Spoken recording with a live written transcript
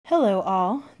Hello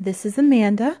all, this is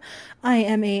Amanda. I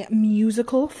am a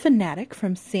musical fanatic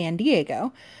from San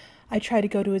Diego. I try to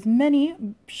go to as many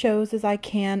shows as I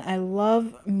can. I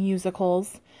love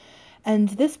musicals. And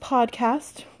this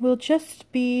podcast will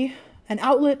just be an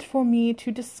outlet for me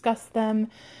to discuss them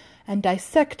and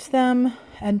dissect them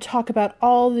and talk about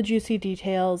all the juicy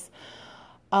details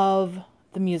of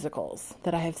the musicals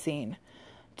that I have seen.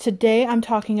 Today I'm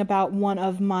talking about one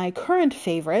of my current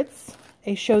favorites,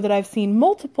 a show that I've seen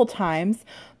multiple times,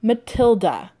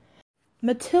 Matilda.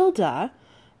 Matilda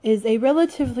is a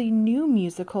relatively new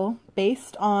musical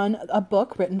based on a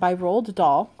book written by Roald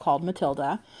Dahl called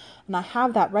Matilda. And I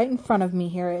have that right in front of me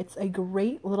here. It's a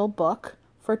great little book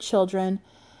for children.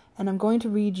 And I'm going to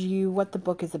read you what the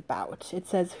book is about. It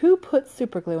says, "Who put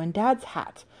superglue in Dad's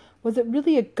hat? Was it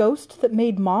really a ghost that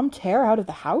made Mom tear out of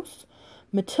the house?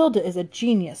 Matilda is a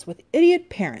genius with idiot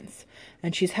parents,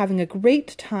 and she's having a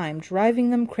great time driving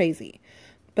them crazy.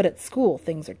 But at school,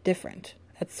 things are different.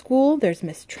 At school, there's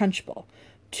Miss Trunchbull,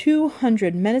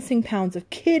 200 menacing pounds of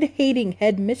kid-hating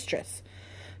head mistress.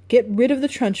 Get rid of the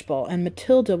Trunchbull, and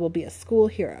Matilda will be a school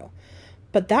hero.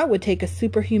 But that would take a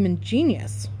superhuman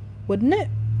genius, wouldn't it?"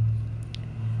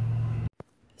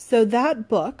 So that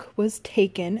book was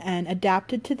taken and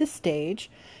adapted to the stage,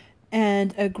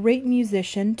 and a great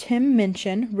musician, Tim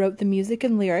Minchin, wrote the music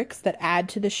and lyrics that add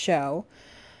to the show.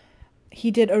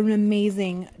 He did an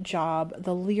amazing job.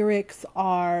 The lyrics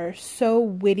are so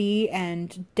witty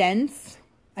and dense.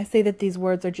 I say that these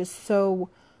words are just so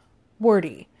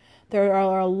wordy. There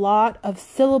are a lot of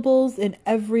syllables in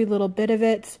every little bit of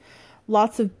it,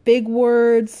 lots of big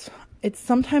words. It's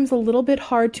sometimes a little bit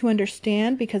hard to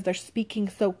understand because they're speaking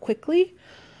so quickly.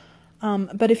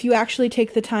 But if you actually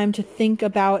take the time to think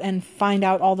about and find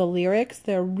out all the lyrics,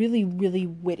 they're really, really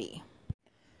witty.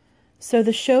 So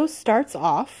the show starts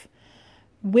off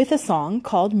with a song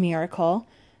called Miracle.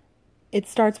 It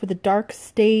starts with a dark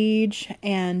stage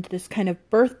and this kind of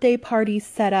birthday party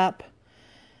setup.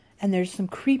 And there's some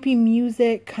creepy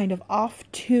music kind of off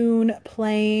tune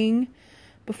playing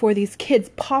before these kids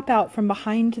pop out from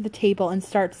behind the table and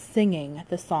start singing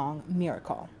the song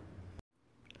Miracle.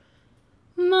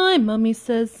 "My mummy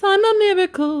says I'm a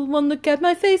miracle. One look at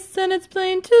my face and it's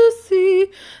plain to see.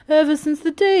 Ever since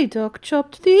the day Doc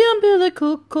chopped the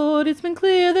umbilical cord, it's been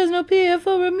clear there's no peer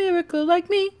for a miracle like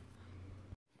me."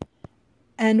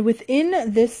 And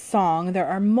within this song, there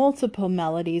are multiple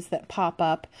melodies that pop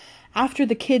up. After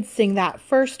the kids sing that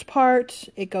first part,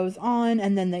 it goes on,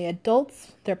 and then the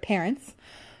adults, their parents,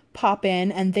 pop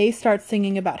in, and they start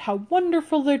singing about how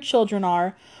wonderful their children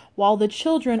are, while the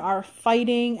children are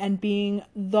fighting and being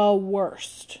the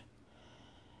worst.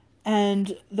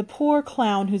 And the poor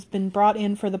clown who's been brought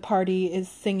in for the party is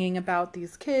singing about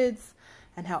these kids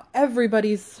and how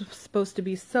everybody's supposed to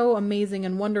be so amazing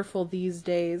and wonderful these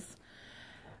days.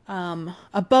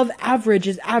 Above average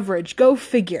is average, go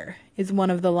figure, is one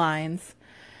of the lines.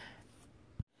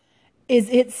 Is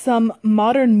it some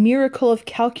modern miracle of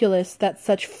calculus that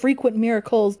such frequent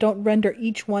miracles don't render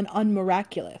each one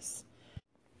unmiraculous?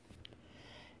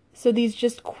 So these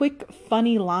just quick,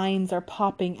 funny lines are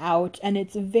popping out, and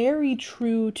it's very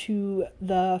true to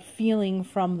the feeling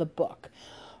from the book.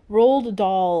 Roald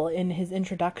Dahl, in his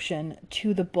introduction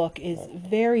to the book, is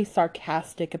very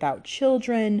sarcastic about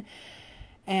children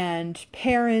and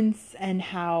parents, and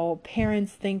how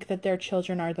parents think that their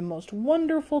children are the most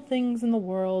wonderful things in the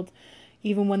world,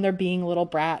 even when they're being little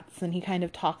brats. And he kind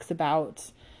of talks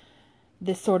about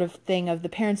this sort of thing of the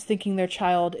parents thinking their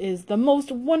child is the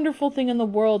most wonderful thing in the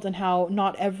world, and how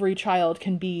not every child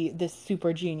can be this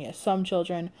super genius. Some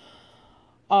children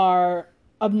are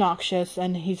obnoxious,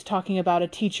 and he's talking about a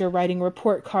teacher writing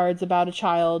report cards about a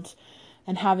child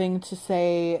and having to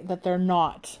say that they're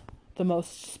not the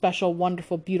most special,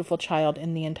 wonderful, beautiful child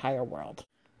in the entire world.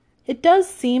 It does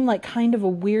seem like kind of a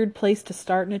weird place to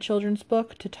start in a children's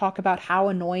book, to talk about how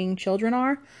annoying children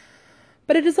are.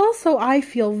 But it is also, I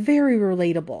feel, very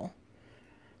relatable,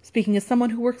 speaking as someone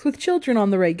who works with children on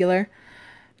the regular,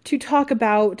 to talk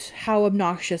about how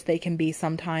obnoxious they can be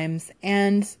sometimes.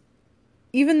 And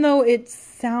even though it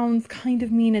sounds kind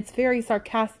of mean, it's very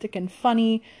sarcastic and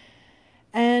funny.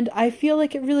 And I feel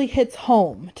like it really hits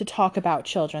home to talk about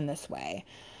children this way.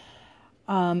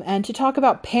 And to talk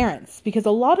about parents, because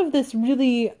a lot of this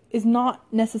really is not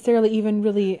necessarily even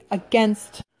really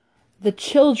against the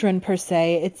children per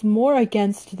se. It's more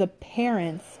against the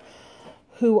parents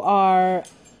who are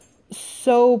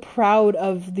so proud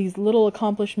of these little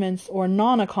accomplishments or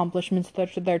non-accomplishments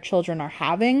that their children are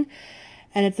having.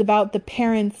 And it's about the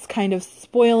parents kind of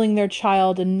spoiling their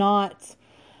child and not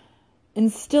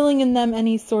instilling in them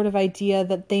any sort of idea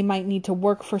that they might need to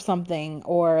work for something,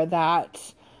 or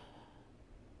that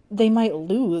they might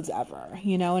lose ever,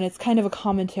 and it's kind of a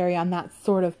commentary on that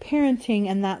sort of parenting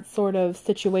and that sort of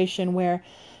situation where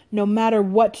no matter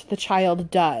what the child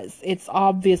does, it's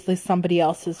obviously somebody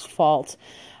else's fault.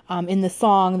 In the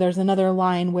song, there's another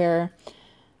line where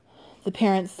the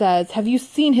parent says, "Have you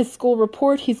seen his school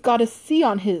report? He's got a C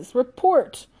on his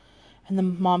report." And the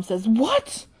mom says,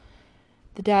 "What?"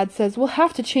 The dad says, "We'll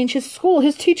have to change his school.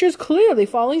 His teacher's clearly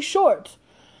falling short."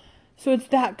 So it's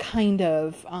that kind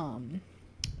of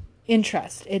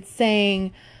interest. It's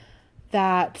saying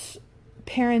that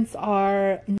parents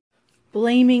are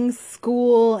blaming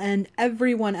school and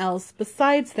everyone else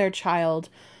besides their child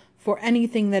for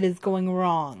anything that is going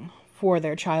wrong for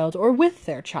their child or with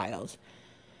their child.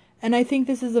 And I think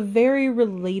this is a very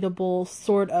relatable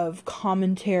sort of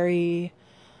commentary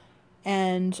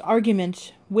and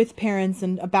argument with parents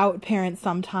and about parents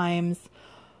sometimes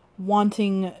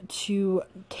wanting to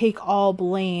take all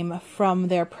blame from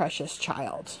their precious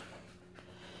child.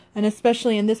 And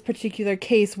especially in this particular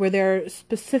case where they're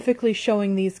specifically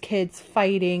showing these kids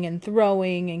fighting and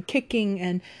throwing and kicking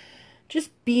and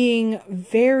just being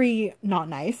very not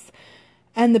nice.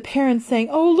 And the parents saying,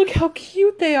 "Oh, look how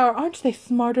cute they are. Aren't they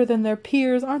smarter than their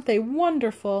peers? Aren't they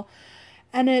wonderful?"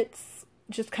 And it's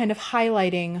just kind of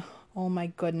highlighting, oh my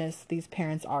goodness, these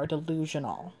parents are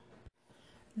delusional.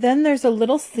 Then there's a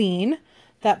little scene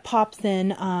that pops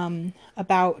in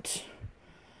about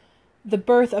the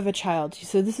birth of a child.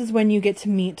 So this is when you get to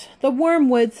meet the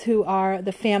Wormwoods, who are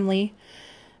the family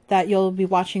that you'll be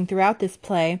watching throughout this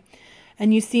play.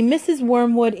 And you see Mrs.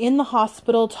 Wormwood in the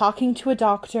hospital talking to a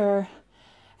doctor,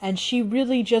 and she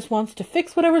really just wants to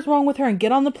fix whatever's wrong with her and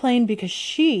get on the plane because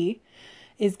she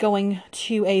is going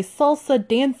to a salsa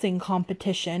dancing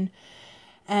competition,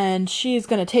 and she's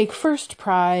going to take first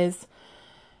prize.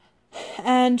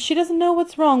 And she doesn't know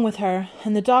what's wrong with her,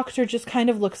 and the doctor just kind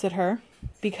of looks at her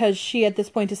because she at this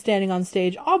point is standing on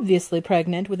stage, obviously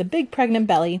pregnant, with a big pregnant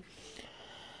belly.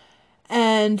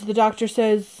 And the doctor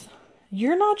says,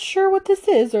 "You're not sure what this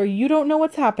is, or you don't know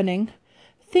what's happening.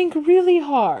 Think really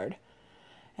hard."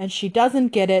 And she doesn't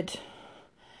get it.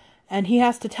 And he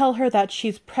has to tell her that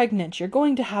she's pregnant. "You're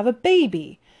going to have a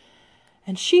baby."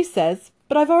 And she says,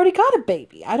 "But I've already got a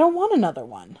baby. I don't want another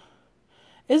one.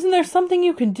 Isn't there something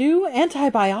you can do?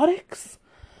 Antibiotics?"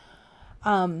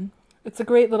 It's a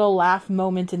great little laugh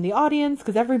moment in the audience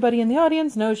because everybody in the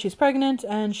audience knows she's pregnant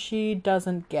and she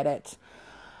doesn't get it.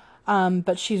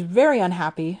 But she's very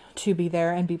unhappy to be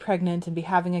there and be pregnant and be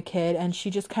having a kid. And she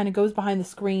just kind of goes behind the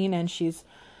screen and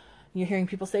you're hearing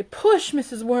people say, "Push,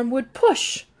 Mrs. Wormwood,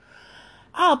 push.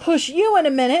 I'll push you in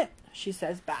a minute," she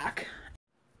says back.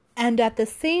 And at the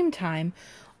same time,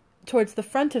 towards the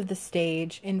front of the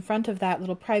stage, in front of that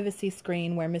little privacy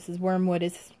screen where Mrs. Wormwood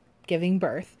is giving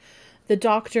birth, the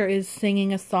doctor is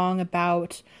singing a song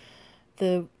about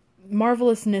the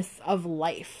marvelousness of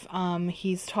life.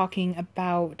 He's talking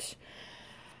about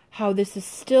how this is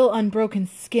still unbroken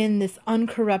skin, this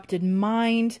uncorrupted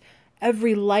mind.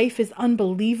 Every life is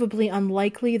unbelievably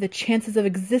unlikely, the chances of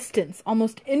existence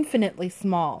almost infinitely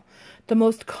small. The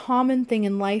most common thing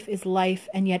in life is life,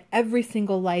 and yet every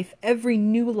single life, every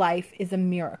new life is a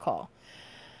miracle.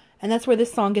 And that's where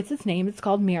this song gets its name. It's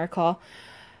called Miracle.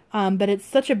 But it's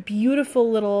such a beautiful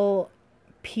little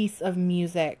piece of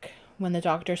music when the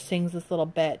doctor sings this little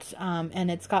bit.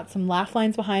 And it's got some laugh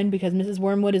lines behind because Mrs.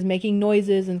 Wormwood is making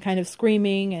noises and kind of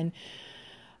screaming and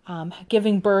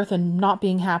giving birth and not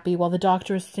being happy while the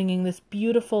doctor is singing this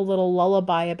beautiful little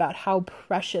lullaby about how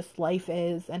precious life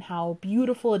is and how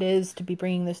beautiful it is to be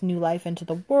bringing this new life into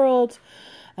the world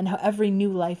and how every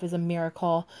new life is a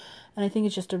miracle. And I think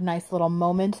it's just a nice little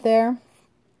moment there.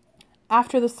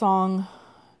 After the song,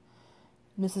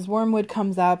 Mrs. Wormwood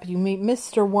comes up. You meet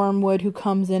Mr. Wormwood, who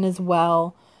comes in as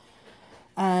well.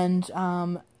 And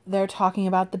they're talking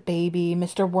about the baby.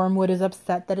 Mr. Wormwood is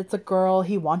upset that it's a girl.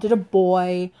 He wanted a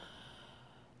boy.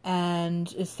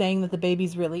 And is saying that the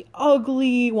baby's really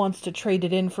ugly, wants to trade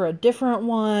it in for a different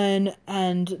one.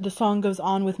 And the song goes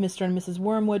on with Mr. and Mrs.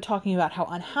 Wormwood talking about how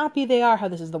unhappy they are, how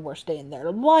this is the worst day in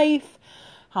their life,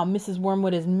 how Mrs.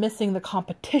 Wormwood is missing the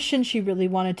competition she really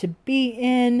wanted to be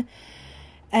in.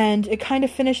 And it kind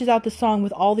of finishes out the song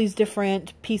with all these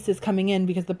different pieces coming in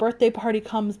because the birthday party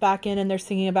comes back in and they're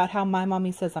singing about how my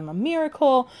mommy says I'm a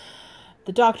miracle.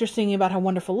 The doctor's singing about how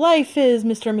wonderful life is.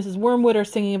 Mr. and Mrs. Wormwood are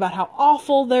singing about how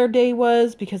awful their day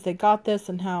was because they got this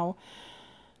and how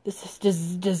this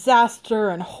is disaster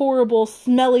and horrible,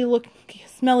 smelly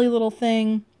little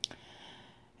thing.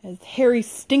 It's hairy,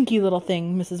 stinky little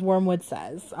thing, Mrs. Wormwood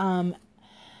says. And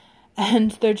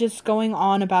And they're just going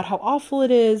on about how awful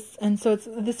it is. And so it's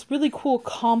this really cool,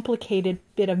 complicated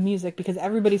bit of music because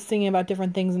everybody's singing about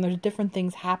different things and there's different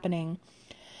things happening.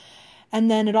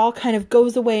 And then it all kind of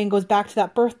goes away and goes back to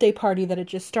that birthday party that it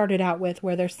just started out with,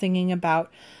 where they're singing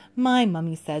about, my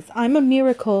mummy says I'm a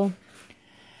miracle.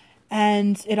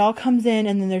 And it all comes in,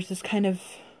 and then there's this kind of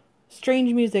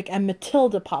strange music, and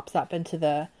Matilda pops up into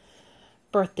the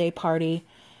birthday party.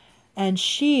 And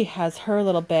she has her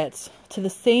little bit to the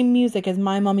same music as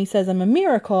my mummy says I'm a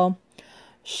miracle.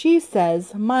 She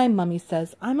says, my mummy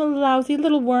says I'm a lousy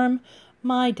little worm.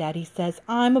 My daddy says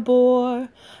I'm a bore.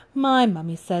 My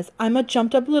mummy says I'm a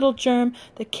jumped up little germ.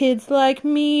 The kids like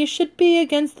me should be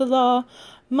against the law.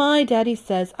 My daddy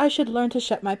says I should learn to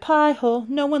shut my pie hole.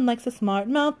 No one likes a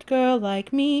smart-mouthed girl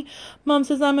like me. Mom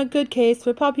says I'm a good case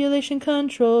for population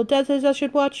control. Dad says I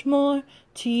should watch more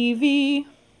TV.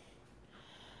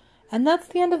 And that's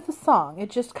the end of the song. It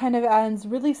just kind of ends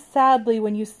really sadly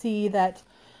when you see that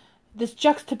this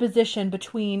juxtaposition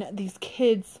between these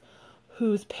kids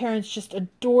whose parents just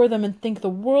adore them and think the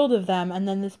world of them, and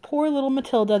then this poor little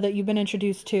Matilda that you've been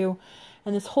introduced to.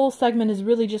 And this whole segment is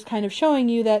really just kind of showing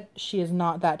you that she is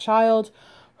not that child.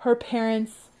 Her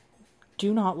parents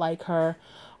do not like her,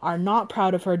 are not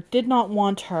proud of her, did not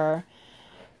want her,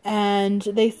 and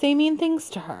they say mean things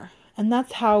to her. And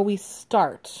that's how we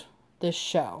start this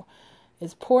show,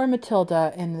 is poor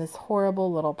Matilda in this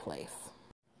horrible little place.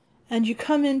 And you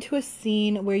come into a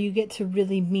scene where you get to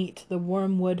really meet the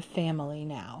Wormwood family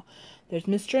now. There's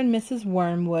Mr. and Mrs.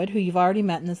 Wormwood, who you've already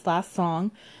met in this last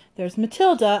song. There's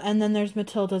Matilda, and then there's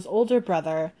Matilda's older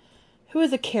brother, who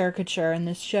is a caricature in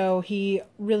this show. He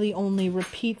really only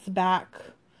repeats back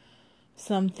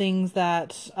some things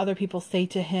that other people say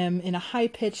to him in a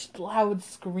high-pitched, loud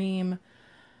scream,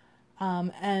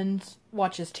 and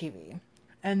watches TV.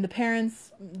 And the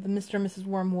parents, the Mr. and Mrs.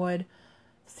 Wormwood,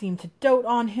 seem to dote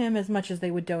on him as much as they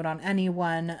would dote on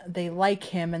anyone. They like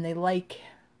him, and they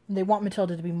want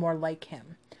Matilda to be more like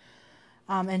him.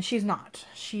 And she's not.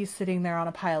 She's sitting there on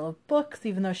a pile of books,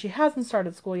 even though she hasn't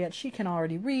started school yet. She can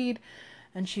already read,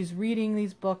 and she's reading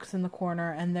these books in the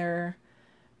corner, and they're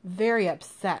very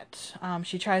upset.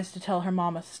 She tries to tell her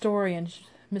mom a story, and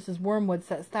Mrs. Wormwood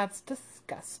says, that's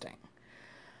disgusting.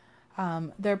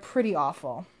 They're pretty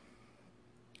awful.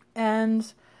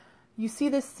 And you see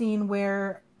this scene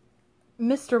where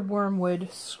Mr. Wormwood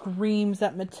screams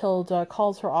at Matilda,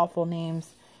 calls her awful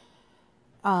names,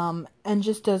 and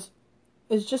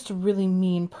is just a really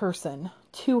mean person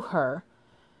to her.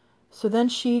 So then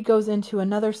she goes into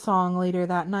another song later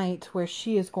that night where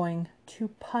she is going to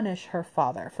punish her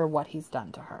father for what he's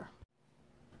done to her.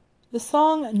 The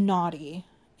song Naughty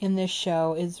in this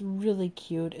show is really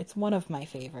cute. It's one of my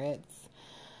favorites.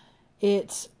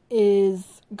 It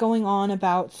is going on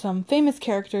about some famous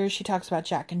characters. She talks about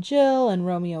Jack and Jill and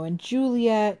Romeo and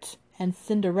Juliet and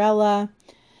Cinderella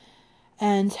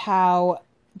and how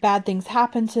bad things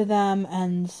happen to them,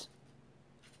 and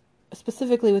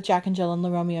specifically with Jack and Jill and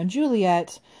Romeo and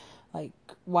Juliet, like,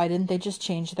 why didn't they just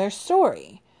change their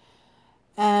story?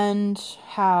 And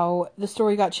how the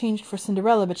story got changed for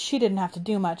Cinderella, but she didn't have to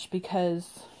do much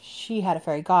because she had a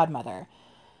fairy godmother.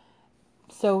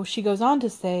 So she goes on to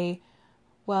say,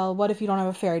 well, what if you don't have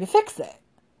a fairy to fix it?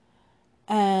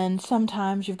 And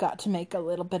sometimes you've got to make a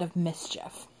little bit of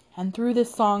mischief. And through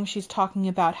this song, she's talking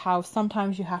about how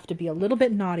sometimes you have to be a little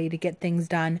bit naughty to get things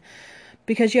done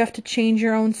because you have to change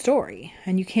your own story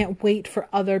and you can't wait for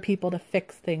other people to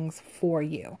fix things for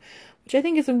you, which I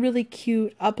think is a really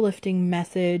cute, uplifting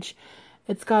message.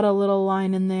 It's got a little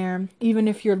line in there. Even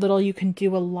if you're little, you can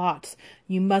do a lot.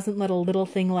 You mustn't let a little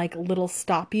thing like little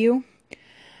stop you.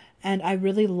 And I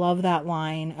really love that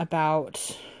line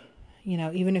about,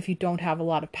 even if you don't have a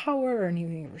lot of power, or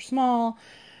even if you're small,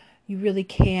 you really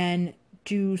can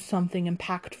do something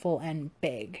impactful and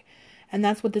big. And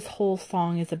that's what this whole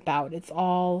song is about. It's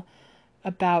all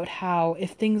about how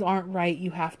if things aren't right,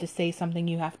 you have to say something,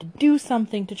 you have to do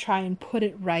something to try and put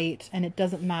it right. And it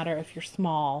doesn't matter if you're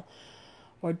small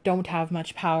or don't have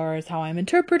much power, is how I'm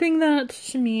interpreting that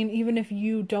to mean. Even if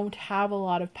you don't have a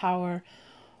lot of power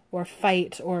or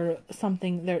fight or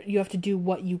something, there you have to do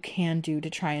what you can do to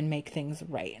try and make things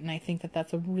right. And I think that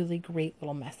that's a really great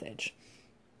little message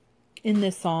in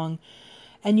this song.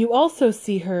 And you also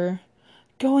see her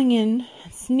going in,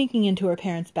 sneaking into her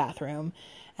parents' bathroom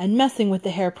and messing with the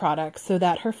hair products so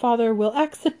that her father will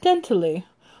accidentally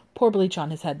pour bleach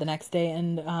on his head the next day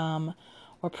and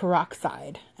or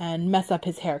peroxide and mess up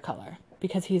his hair color,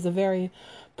 because he's a very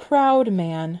proud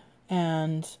man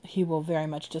and he will very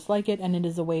much dislike it, and it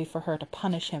is a way for her to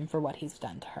punish him for what he's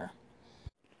done to her.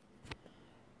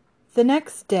 The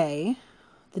next day,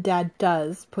 the dad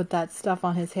does put that stuff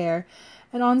on his hair.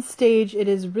 And on stage, it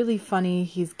is really funny.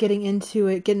 He's getting into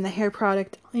it, getting the hair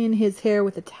product in his hair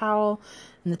with a towel.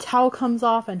 And the towel comes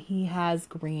off and he has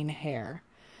green hair.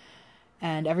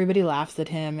 And everybody laughs at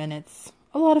him and it's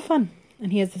a lot of fun.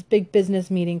 And he has this big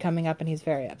business meeting coming up and he's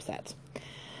very upset.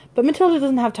 But Matilda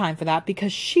doesn't have time for that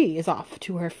because she is off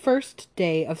to her first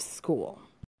day of school.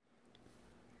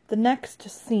 The next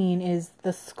scene is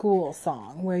the school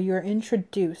song, where you're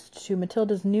introduced to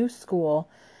Matilda's new school,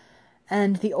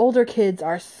 and the older kids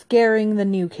are scaring the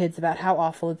new kids about how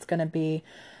awful it's going to be.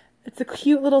 It's a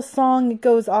cute little song. It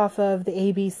goes off of the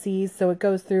ABCs, so it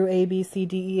goes through A, B, C,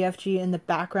 D, E, F, G in the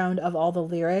background of all the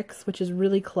lyrics, which is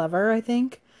really clever, I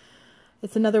think.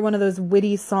 It's another one of those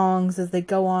witty songs as they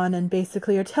go on and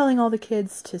basically are telling all the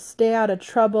kids to stay out of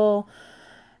trouble,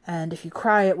 and if you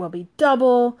cry it will be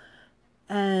double,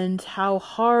 and how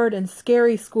hard and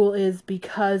scary school is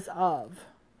because of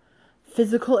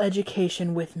physical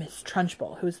education with Miss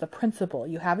Trunchbull, who's the principal.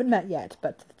 You haven't met yet,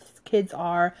 but the kids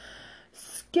are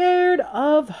scared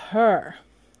of her.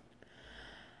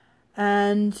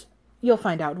 And you'll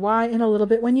find out why in a little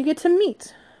bit when you get to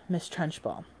meet Miss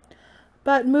Trunchbull.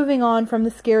 But moving on from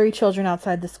the scary children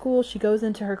outside the school, she goes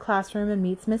into her classroom and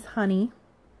meets Miss Honey,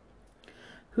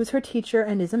 who's her teacher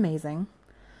and is amazing.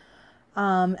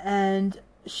 And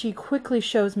she quickly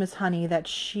shows Miss Honey that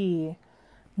she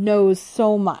knows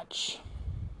so much.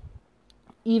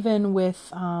 Even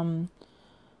without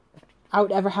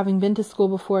ever having been to school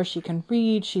before, she can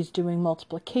read. She's doing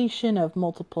multiplication of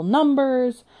multiple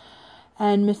numbers.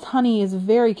 And Miss Honey is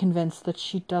very convinced that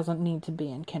she doesn't need to be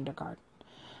in kindergarten.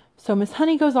 So Miss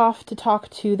Honey goes off to talk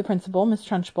to the principal, Miss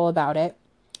Trunchbull, about it.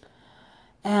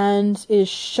 And is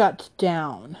shut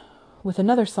down with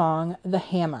another song, The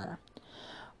Hammer.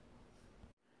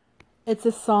 It's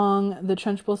a song the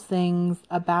Trunchbull sings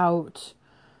about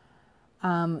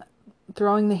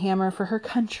throwing the hammer for her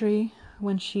country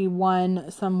when she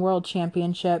won some world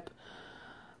championship.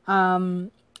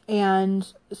 And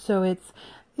so it's,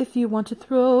 if you want to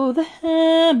throw the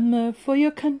hammer for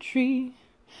your country,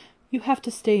 you have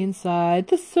to stay inside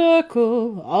the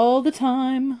circle all the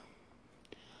time.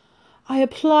 I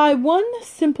apply one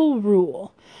simple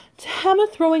rule to hammer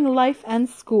throwing life and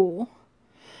school.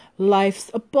 Life's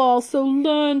a ball, so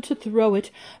learn to throw it.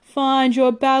 Find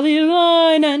your bally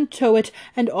line and toe it,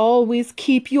 and always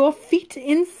keep your feet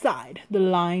inside the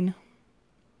line.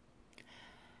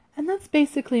 And that's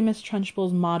basically Miss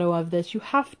Trunchbull's motto of this. You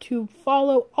have to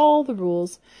follow all the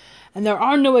rules, and there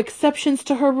are no exceptions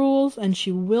to her rules, and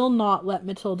she will not let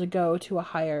Matilda go to a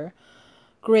higher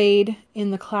grade in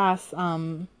the class.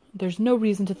 There's no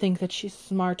reason to think that she's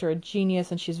smart or a genius,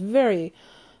 and she's very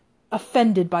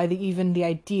offended by even the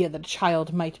idea that a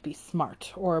child might be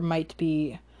smart or might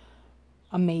be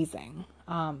amazing.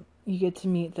 You get to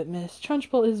meet that Miss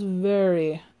Trunchbull is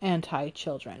very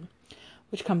anti-children,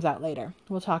 which comes out later.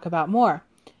 We'll talk about more.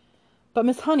 But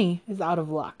Miss Honey is out of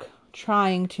luck,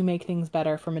 trying to make things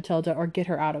better for Matilda or get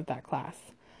her out of that class.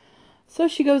 So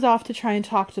she goes off to try and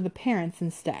talk to the parents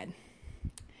instead.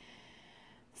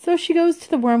 So she goes to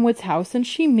the Wormwood's house and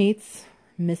she meets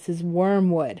Mrs.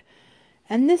 Wormwood.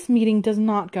 And this meeting does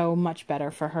not go much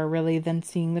better for her, really, than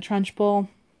seeing the Trunchbull.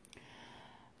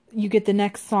 You get the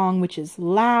next song, which is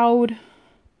Loud,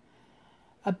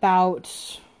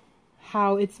 about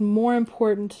how it's more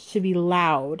important to be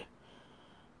loud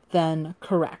than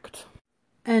correct.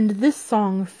 And this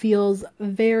song feels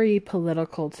very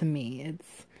political to me.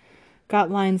 It's got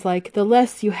lines like, the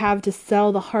less you have to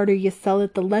sell, the harder you sell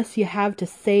it. The less you have to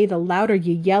say, the louder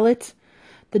you yell it.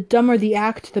 The dumber the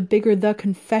act, the bigger the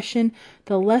confession.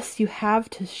 The less you have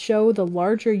to show, the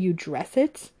larger you dress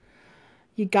it.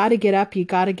 You gotta get up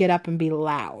and be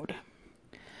loud.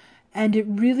 And it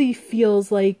really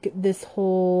feels like this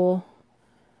whole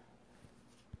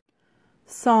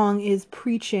song is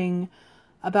preaching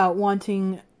about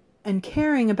wanting and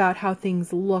caring about how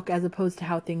things look as opposed to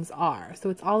how things are. So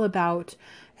it's all about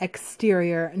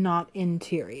exterior, not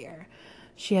interior.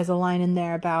 She has a line in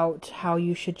there about how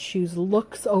you should choose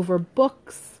looks over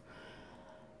books,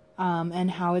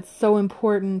 and how it's so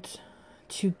important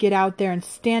to get out there and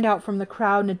stand out from the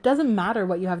crowd. And it doesn't matter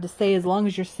what you have to say as long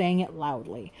as you're saying it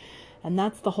loudly. And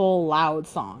that's the whole Loud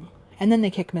song. And then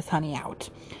they kick Miss Honey out.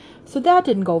 So that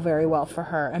didn't go very well for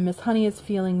her. And Miss Honey is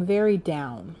feeling very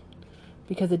down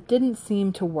because it didn't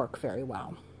seem to work very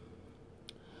well.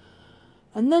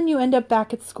 And then you end up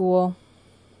back at school.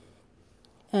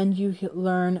 And you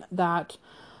learn that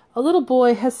a little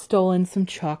boy has stolen some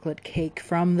chocolate cake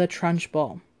from the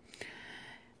Trunchbull.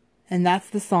 And that's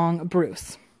the song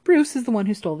Bruce. Bruce is the one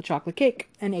who stole the chocolate cake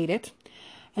and ate it.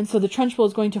 And so the Trunchbull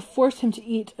is going to force him to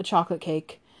eat a chocolate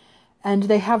cake. And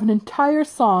they have an entire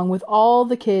song with all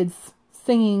the kids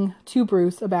singing to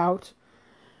Bruce about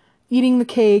eating the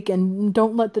cake and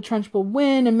don't let the Trunchbull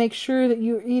win and make sure that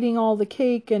you're eating all the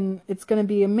cake and it's going to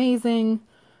be amazing.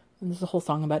 And there's a whole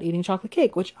song about eating chocolate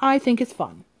cake, which I think is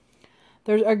fun.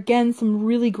 There's, again, some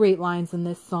really great lines in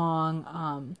this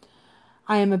song.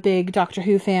 I am a big Doctor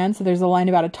Who fan, so there's a line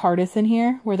about a TARDIS in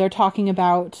here where they're talking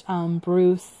about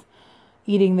Bruce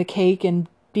eating the cake and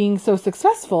being so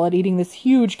successful at eating this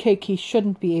huge cake he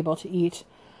shouldn't be able to eat.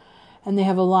 And they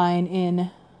have a line in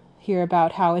here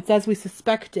about how it's as we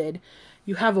suspected.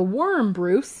 You have a worm,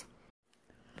 Bruce.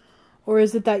 Or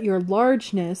is it that your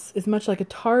largeness is much like a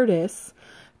TARDIS,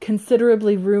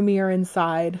 considerably roomier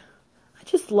inside? I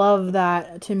just love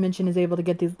that Tim Minchin is able to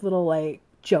get these little, like,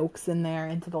 jokes in there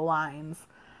into the lines.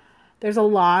 There's a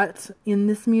lot in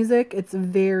this music. It's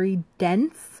very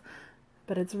dense,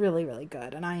 but it's really, really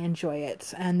good, and I enjoy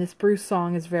it. And this Bruce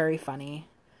song is very funny.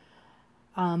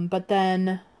 But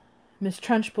then Miss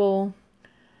Trunchbull,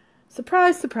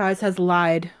 surprise, surprise, has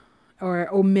lied or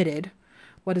omitted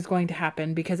what is going to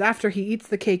happen, because after he eats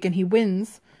the cake and he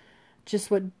wins,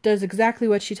 does exactly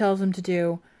what she tells him to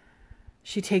do,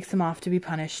 she takes him off to be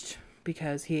punished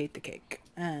because he ate the cake.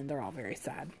 And they're all very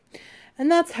sad.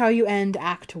 And that's how you end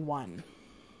Act 1.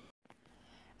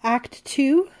 Act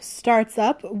 2 starts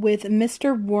up with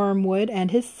Mr. Wormwood and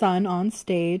his son on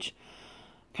stage,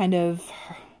 kind of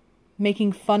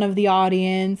making fun of the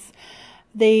audience.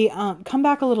 They come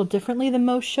back a little differently than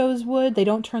most shows would. They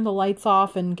don't turn the lights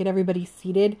off and get everybody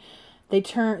seated.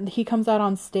 He comes out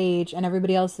on stage and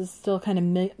everybody else is still kind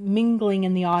of mingling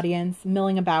in the audience,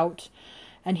 milling about.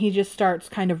 And he just starts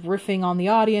kind of riffing on the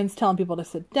audience, telling people to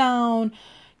sit down.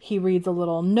 He reads a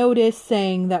little notice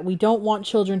saying that we don't want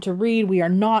children to read. We are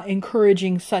not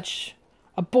encouraging such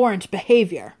abhorrent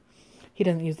behavior. He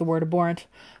doesn't use the word abhorrent.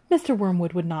 Mr.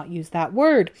 Wormwood would not use that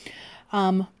word.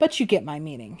 But you get my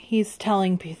meaning. He's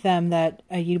telling them that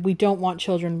we don't want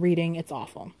children reading. It's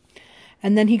awful.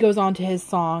 And then he goes on to his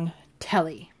song,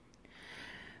 Telly,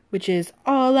 which is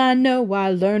all I know I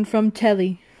learned from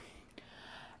Telly.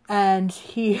 And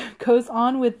he goes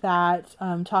on with that,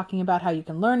 talking about how you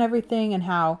can learn everything and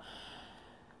how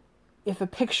if a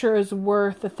picture is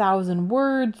worth 1,000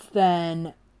 words,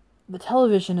 then the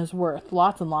television is worth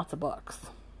lots and lots of books.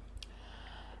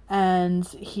 And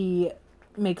he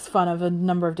makes fun of a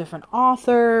number of different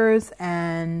authors,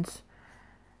 and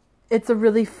it's a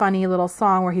really funny little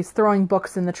song where he's throwing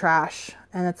books in the trash,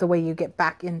 and that's the way you get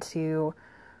back into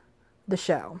the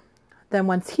show. Then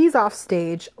once he's off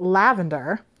stage,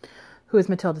 Lavender, who is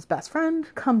Matilda's best friend,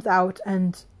 comes out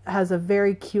and has a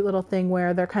very cute little thing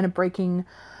where they're kind of breaking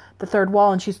the third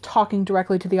wall and she's talking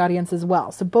directly to the audience as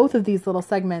well. So both of these little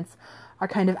segments are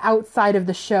kind of outside of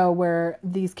the show where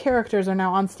these characters are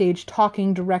now on stage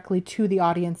talking directly to the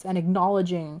audience and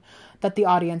acknowledging that the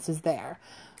audience is there.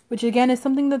 Which again is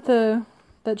something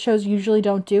that shows usually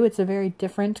don't do. It's a very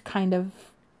different kind of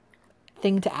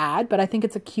thing to add, but I think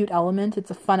it's a cute element. It's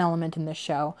a fun element in this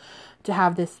show to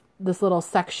have this little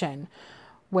section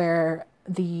where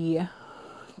the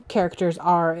characters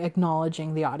are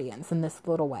acknowledging the audience in this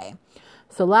little way.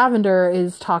 So Lavender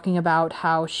is talking about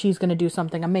how she's going to do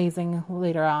something amazing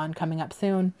later on, coming up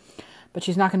soon, but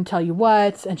she's not going to tell you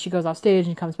what, and she goes off stage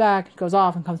and comes back, goes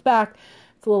off and comes back.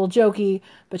 It's a little jokey,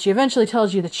 but she eventually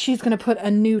tells you that she's going to put a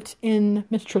newt in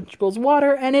Miss Trunchbull's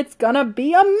water, and it's going to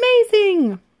be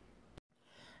amazing!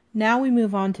 Now we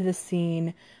move on to the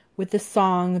scene with the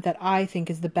song that I think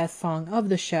is the best song of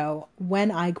the show,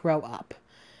 When I Grow Up.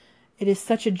 It is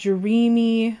such a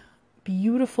dreamy,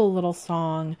 beautiful little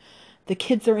song. The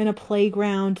kids are in a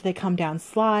playground. They come down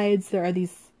slides. There are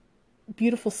these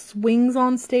beautiful swings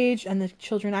on stage, and the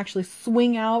children actually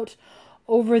swing out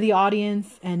over the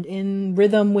audience and in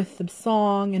rhythm with the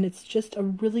song, and it's just a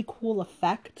really cool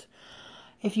effect.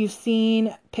 If you've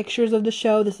seen pictures of the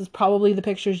show, this is probably the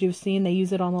pictures you've seen. They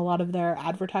use it on a lot of their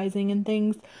advertising and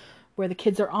things, where the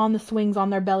kids are on the swings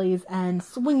on their bellies and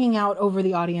swinging out over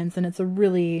the audience, and it's a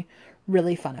really,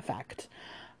 really fun effect.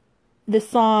 This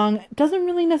song doesn't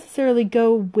really necessarily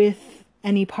go with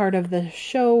any part of the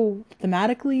show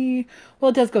thematically. Well,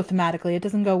 it does go thematically. It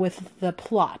doesn't go with the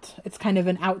plot. It's kind of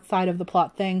an outside of the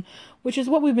plot thing, which is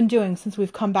what we've been doing since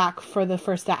we've come back for the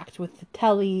first act with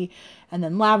Telly and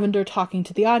then Lavender talking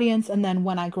to the audience, and then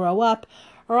When I Grow Up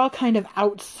are all kind of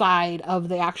outside of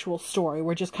the actual story.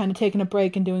 We're just kind of taking a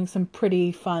break and doing some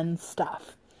pretty fun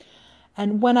stuff.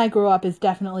 And When I Grow Up is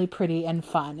definitely pretty and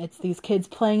fun. It's these kids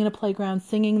playing in a playground,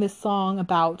 singing this song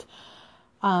about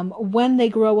when they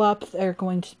grow up, they're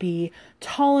going to be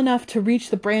tall enough to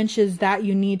reach the branches that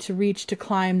you need to reach to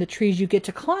climb the trees you get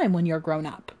to climb when you're grown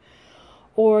up.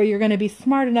 or you're going to be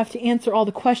smart enough to answer all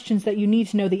the questions that you need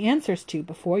to know the answers to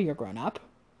before you're grown up.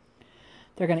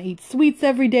 They're going to eat sweets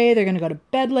every day. They're going to go to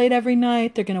bed late every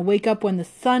night. They're going to wake up when the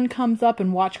sun comes up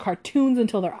and watch cartoons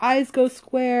until their eyes go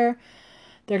square.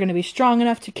 They're going to be strong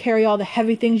enough to carry all the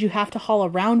heavy things you have to haul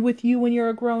around with you when you're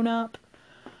a grown-up.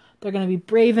 They're going to be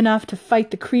brave enough to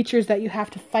fight the creatures that you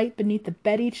have to fight beneath the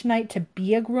bed each night to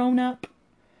be a grown-up.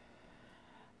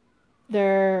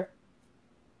 They're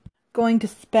going to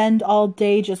spend all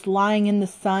day just lying in the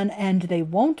sun, and they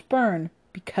won't burn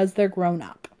because they're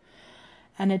grown-up.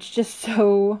 And it's just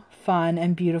so fun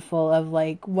and beautiful of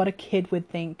like what a kid would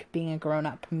think being a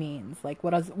grown-up means. Like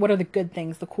what are the good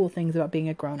things, the cool things about being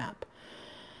a grown-up.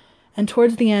 And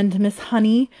towards the end, Miss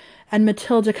Honey and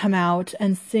Matilda come out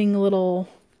and sing little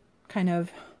kind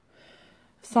of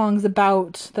songs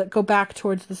that go back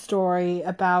towards the story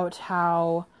about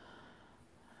how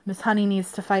Miss Honey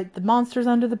needs to fight the monsters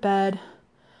under the bed,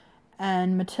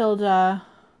 and Matilda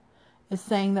is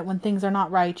saying that when things are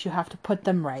not right, you have to put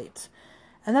them right.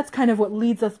 And that's kind of what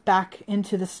leads us back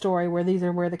into the story where these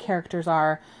are where the characters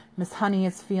are. Miss Honey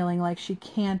is feeling like she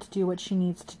can't do what she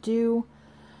needs to do,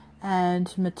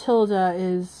 and Matilda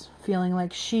is feeling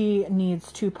like she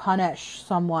needs to punish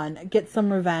someone, get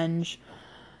some revenge,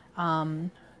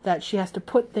 that she has to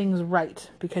put things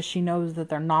right because she knows that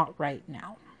they're not right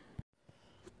now.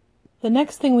 The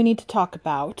next thing we need to talk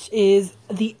about is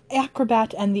the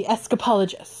acrobat and the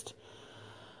escapologist.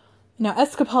 Now,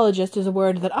 escapologist is a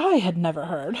word that I had never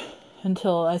heard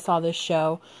until I saw this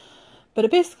show, but it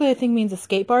basically, I think, means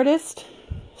escape artist.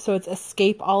 So it's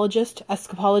escapologist.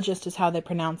 Escapologist is how they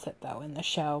pronounce it, though, in the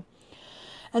show.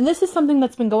 And this is something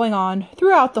that's been going on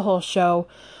throughout the whole show,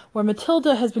 where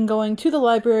Matilda has been going to the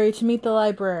library to meet the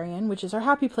librarian, which is her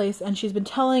happy place, and she's been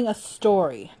telling a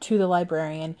story to the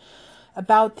librarian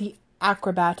about the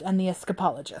acrobat and the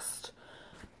escapologist.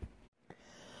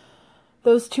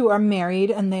 Those two are married,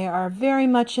 and they are very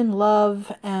much in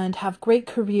love and have great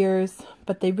careers,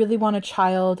 but they really want a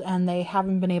child, and they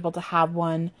haven't been able to have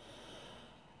one.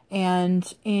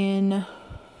 And in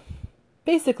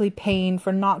basically pain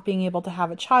for not being able to have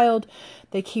a child,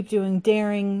 they keep doing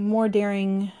more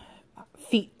daring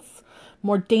feats,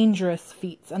 more dangerous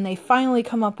feats, and they finally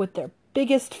come up with their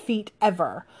biggest feat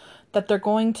ever that they're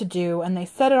going to do, and they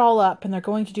set it all up, and they're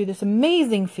going to do this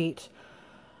amazing feat.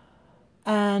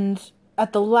 And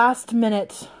at the last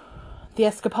minute, the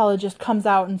escapologist comes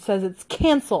out and says it's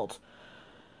canceled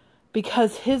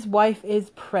because his wife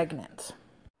is pregnant.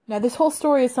 Now, this whole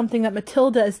story is something that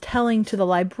Matilda is telling to the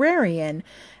librarian,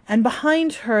 and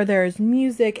behind her there's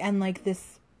music and like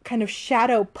this kind of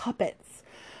shadow puppets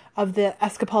of the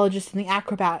escapologist and the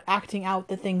acrobat acting out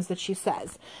the things that she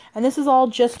says. And this is all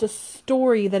just a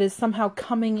story that is somehow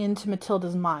coming into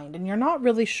Matilda's mind, and you're not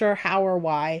really sure how or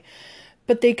why,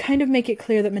 but they kind of make it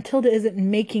clear that Matilda isn't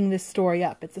making this story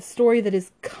up. It's a story that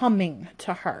is coming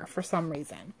to her for some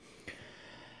reason.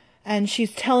 And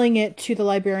she's telling it to the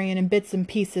librarian in bits and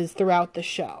pieces throughout the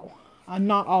show,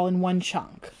 not all in one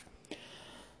chunk.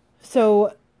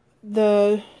 So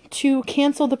the two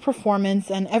cancel the performance,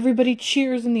 and everybody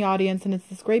cheers in the audience, and it's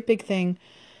this great big thing,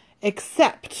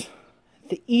 except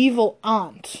the evil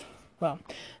aunt, the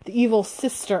evil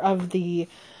sister of the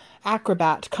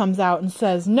acrobat comes out and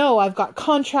says, no, I've got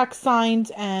contracts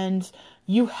signed, and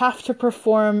you have to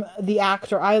perform the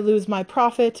act or I lose my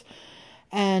profit.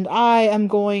 And I am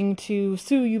going to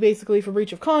sue you basically for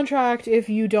breach of contract if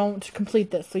you don't complete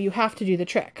this. So you have to do the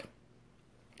trick.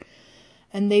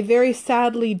 And they very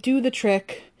sadly do the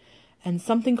trick, and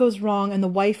something goes wrong, and the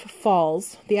wife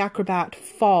falls. The acrobat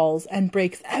falls and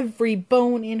breaks every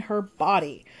bone in her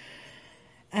body.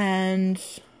 And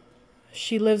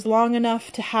she lives long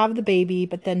enough to have the baby,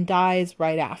 but then dies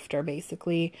right after,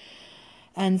 basically.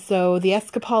 And so the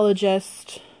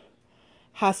escapologist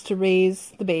has to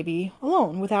raise the baby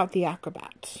alone without the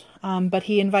acrobat. But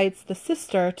he invites the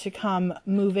sister to come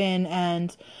move in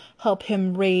and help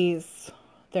him raise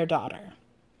their daughter.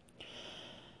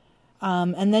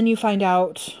 And then you find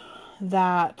out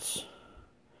that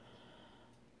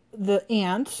the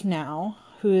aunt now,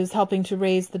 who is helping to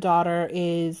raise the daughter,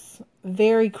 is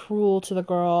very cruel to the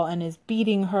girl and is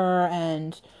beating her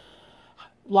and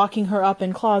locking her up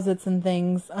in closets and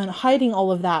things, and hiding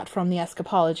all of that from the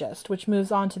escapologist, which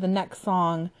moves on to the next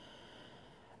song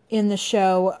in the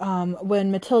show.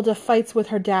 When Matilda fights with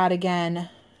her dad again,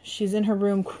 she's in her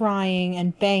room crying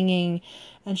and banging,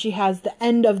 and she has the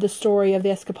end of the story of the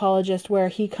escapologist where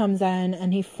he comes in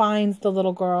and he finds the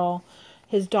little girl,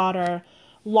 his daughter,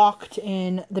 locked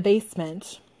in the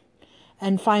basement,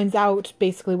 and finds out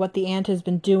basically what the aunt has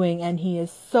been doing, and he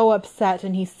is so upset,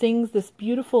 and he sings this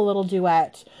beautiful little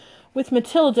duet with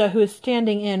Matilda, who is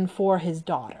standing in for his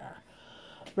daughter,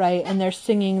 right? And they're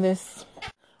singing this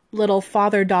little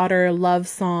father-daughter love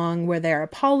song where they're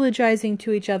apologizing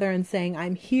to each other and saying,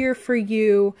 I'm here for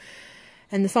you.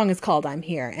 And the song is called I'm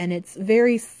Here. And it's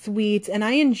very sweet. And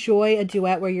I enjoy a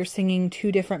duet where you're singing two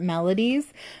different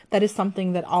melodies. That is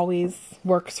something that always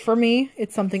works for me.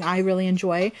 It's something I really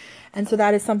enjoy. And so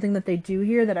that is something that they do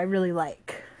here that I really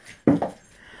like.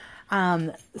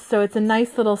 So it's a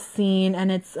nice little scene. And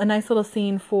it's a nice little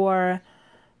scene for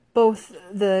both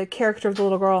the character of the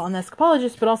little girl and the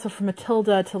escapologist, but also for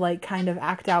Matilda to like kind of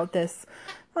act out this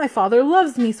my father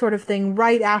loves me sort of thing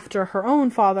right after her own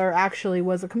father actually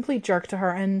was a complete jerk to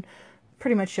her and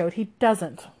pretty much showed he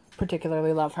doesn't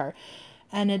particularly love her.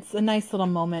 And it's a nice little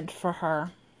moment for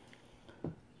her.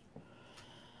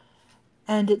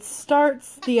 And it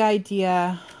starts the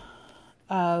idea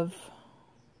of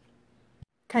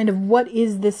kind of what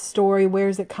is this story, where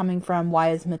is it coming from, why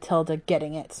is Matilda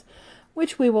getting it,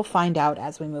 which we will find out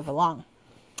as we move along.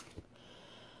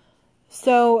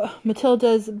 So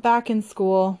Matilda's back in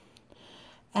school,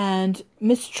 and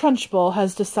Miss Trunchbull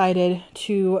has decided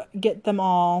to get them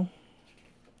all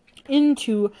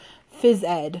into phys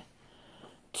ed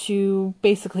to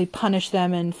basically punish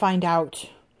them and find out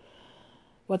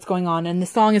what's going on. And the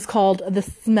song is called The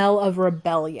Smell of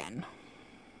Rebellion.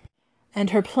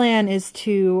 And her plan is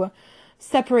to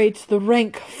separate the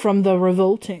rank from the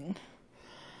revolting.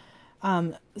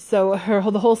 So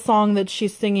the whole song that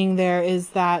she's singing there is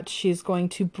that she's going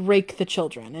to break the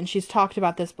children. And she's talked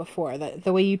about this before, that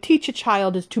the way you teach a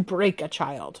child is to break a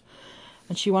child.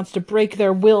 And she wants to break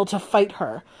their will to fight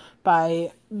her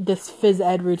by this phys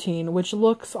ed routine, which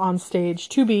looks on stage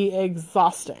to be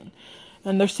exhausting.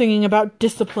 And they're singing about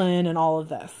discipline and all of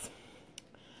this.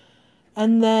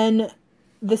 And then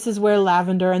this is where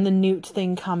Lavender and the Newt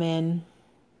thing come in.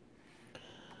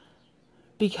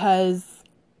 Because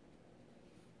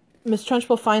Miss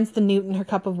Trunchbull finds the newt in her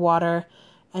cup of water,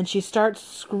 and she starts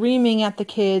screaming at the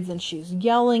kids, and she's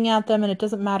yelling at them, and it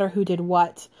doesn't matter who did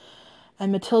what.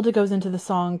 And Matilda goes into the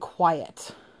song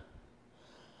Quiet,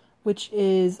 which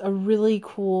is a really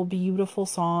cool, beautiful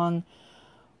song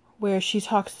where she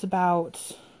talks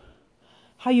about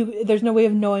how there's no way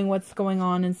of knowing what's going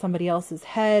on in somebody else's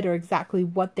head or exactly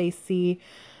what they see.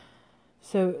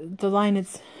 So the line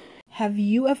is, have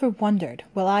you ever wondered,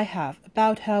 well I have,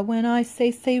 about how when I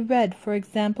say red, for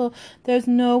example, there's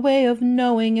no way of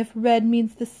knowing if red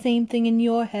means the same thing in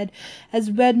your head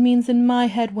as red means in my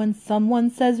head when someone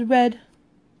says red?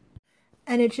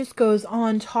 And it just goes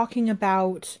on talking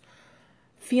about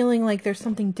feeling like there's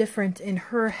something different in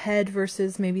her head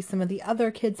versus maybe some of the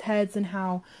other kids' heads, and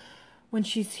how when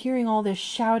she's hearing all this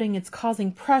shouting, it's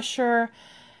causing pressure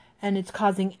and it's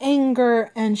causing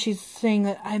anger, and she's saying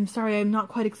that, I'm sorry, I'm not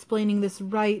quite explaining this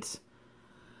right,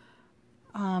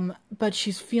 but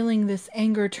she's feeling this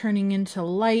anger turning into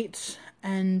light,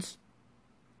 and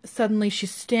suddenly she's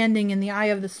standing in the eye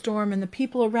of the storm, and the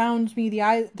people around me,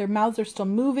 their mouths are still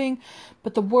moving,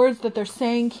 but the words that they're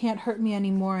saying can't hurt me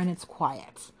anymore, and it's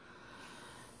quiet.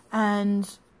 And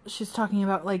she's talking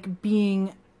about like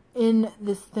being in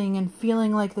this thing and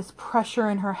feeling like this pressure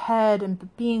in her head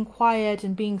and being quiet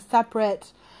and being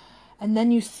separate. And then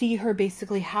you see her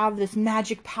basically have this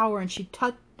magic power, and she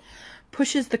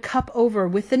pushes the cup over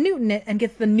with the newt in it and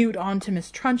gets the newt onto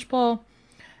Miss Trunchbull.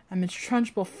 And Miss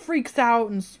Trunchbull freaks out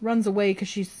and runs away because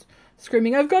she's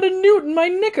screaming, I've got a newt in my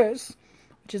knickers,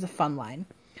 which is a fun line.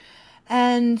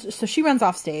 And so she runs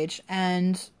off stage,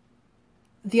 and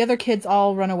the other kids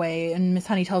all run away, and Miss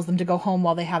Honey tells them to go home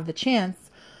while they have the chance.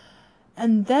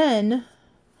 And then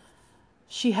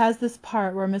she has this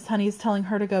part where Miss Honey is telling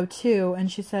her to go too,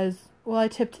 and she says, well, I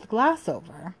tipped the glass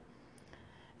over.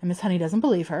 And Miss Honey doesn't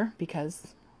believe her,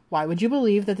 because why would you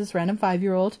believe that this random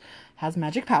 5-year-old has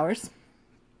magic powers?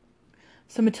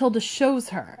 So Matilda shows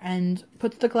her and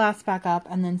puts the glass back up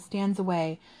and then stands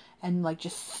away and like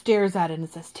just stares at it and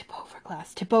says, tip over,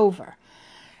 glass, tip over.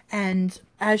 And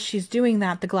as she's doing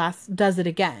that, the glass does it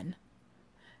again.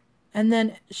 And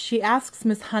then she asks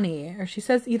Miss Honey, or she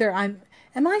says either am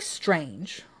I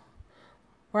strange?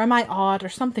 Or am I odd? Or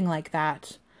something like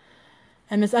that.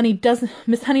 And Miss Honey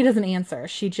doesn't answer.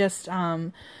 She just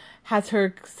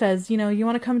says, you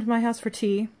want to come to my house for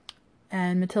tea?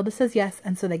 And Matilda says yes.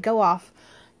 And so they go off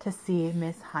to see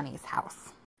Miss Honey's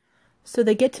house. So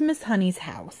they get to Miss Honey's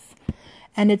house.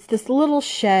 And it's this little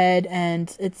shed,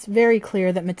 and it's very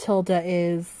clear that Matilda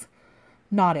is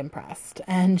not impressed.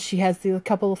 And she has a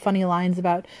couple of funny lines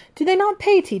about, do they not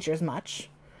pay teachers much?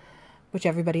 Which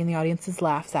everybody in the audience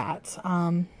laughs at.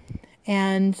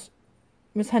 And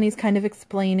Miss Honey's kind of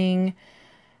explaining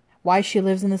why she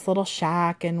lives in this little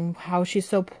shack and how she's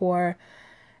so poor.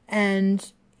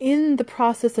 And in the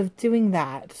process of doing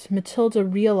that, Matilda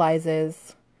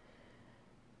realizes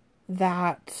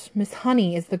that Miss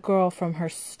Honey is the girl from her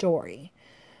story.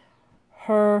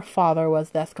 Her father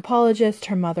was the escapologist,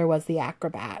 her mother was the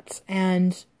acrobat.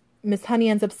 And Miss Honey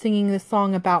ends up singing this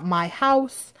song about my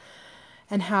house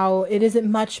and how it isn't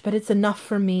much, but it's enough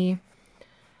for me.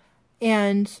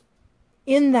 And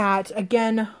in that,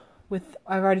 again,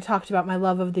 I've already talked about my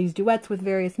love of these duets with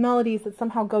various melodies that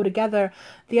somehow go together.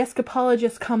 The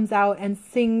escapologist comes out and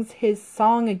sings his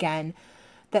song again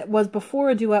that was before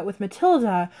a duet with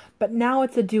Matilda, but now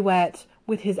it's a duet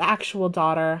with his actual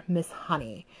daughter, Miss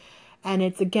Honey. And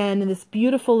it's, again, this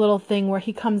beautiful little thing where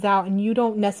he comes out and you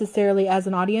don't necessarily, as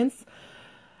an audience,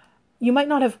 you might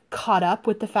not have caught up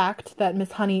with the fact that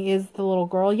Miss Honey is the little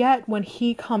girl yet when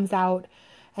he comes out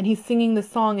and he's singing the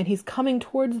song and he's coming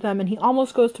towards them and he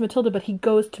almost goes to Matilda, but he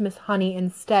goes to Miss Honey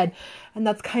instead. And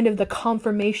that's kind of the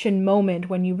confirmation moment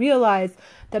when you realize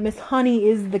that Miss Honey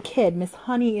is the kid. Miss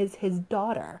Honey is his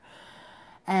daughter.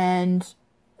 And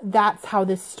that's how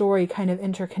this story kind of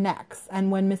interconnects.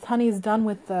 And when Miss Honey is done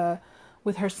with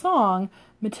her song,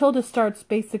 Matilda starts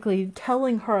basically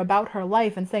telling her about her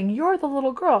life and saying, you're the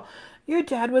little girl. Your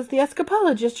dad was the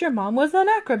escapologist. Your mom was an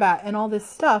acrobat and all this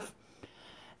stuff.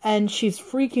 And she's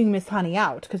freaking Miss Honey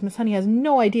out because Miss Honey has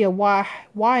no idea why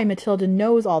Matilda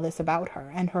knows all this about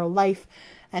her and her life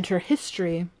and her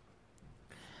history.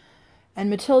 And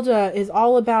Matilda is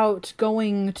all about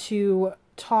going to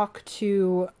talk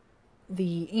to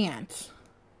the aunt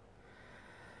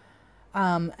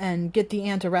and get the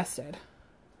aunt arrested.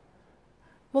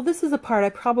 Well, this is a part I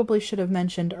probably should have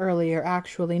mentioned earlier,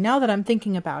 actually. Now that I'm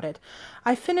thinking about it,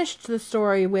 I finished the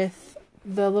story with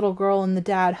the little girl and the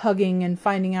dad hugging and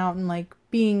finding out and, like,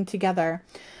 being together.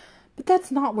 But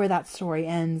that's not where that story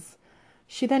ends.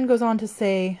 She then goes on to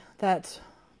say that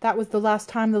that was the last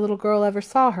time the little girl ever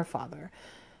saw her father,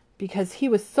 because he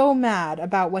was so mad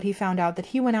about what he found out that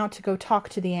he went out to go talk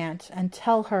to the aunt and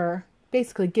tell her,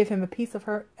 basically give him a piece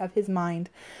of his mind,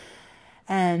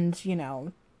 and, you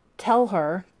know, tell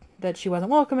her that she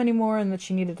wasn't welcome anymore and that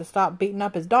she needed to stop beating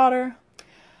up his daughter.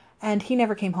 And he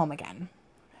never came home again.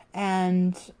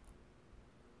 And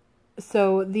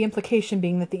so the implication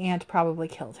being that the aunt probably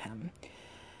killed him.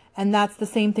 And that's the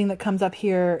same thing that comes up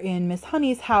here in Miss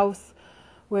Honey's house,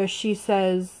 where she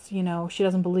says, you know, she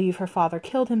doesn't believe her father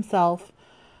killed himself,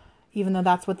 even though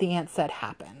that's what the aunt said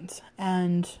happened.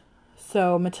 And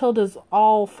so Matilda's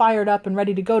all fired up and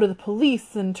ready to go to the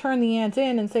police and turn the aunt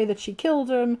in and say that she killed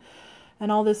him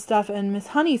and all this stuff. And Miss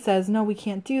Honey says, no, we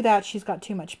can't do that. She's got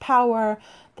too much power.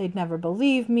 They'd never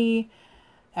believe me.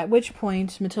 At which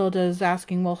point Matilda is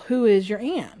asking, well, who is your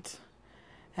aunt?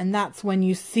 And that's when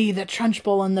you see the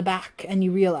Trunchbull in the back and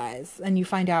you realize, and you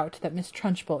find out that Miss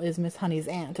Trunchbull is Miss Honey's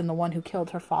aunt and the one who killed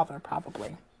her father,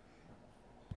 probably.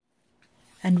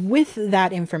 And with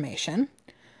that information,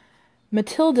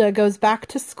 Matilda goes back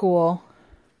to school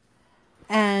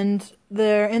and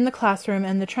they're in the classroom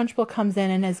and the Trunchbull comes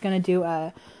in and is going to do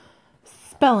a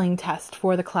spelling test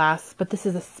for the class, but this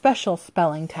is a special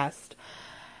spelling test.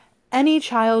 Any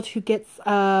child who gets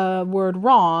a word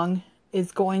wrong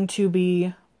is going to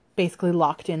be basically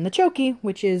locked in the chokey,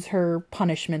 which is her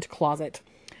punishment closet.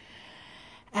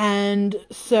 And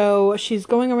so she's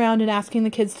going around and asking the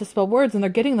kids to spell words, and they're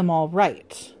getting them all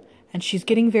right. And she's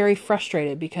getting very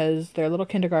frustrated because they're little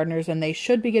kindergartners and they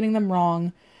should be getting them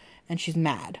wrong, and she's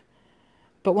mad.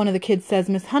 But one of the kids says,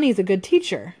 Miss Honey's a good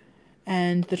teacher.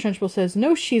 And the Trunchbull says,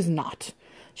 no, she's not.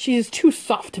 She's too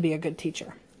soft to be a good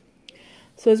teacher.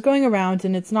 So it's going around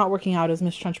and it's not working out as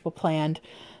Miss Trunchbull planned.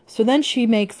 So then she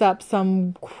makes up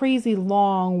some crazy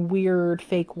long, weird,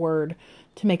 fake word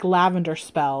to make lavender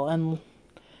spell, and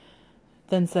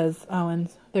then says, oh, and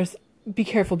be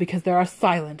careful because there are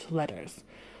silent letters.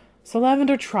 So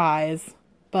Lavender tries,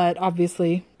 but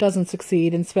obviously doesn't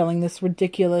succeed in spelling this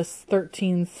ridiculous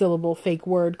 13-syllable fake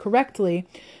word correctly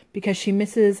because she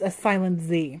misses a silent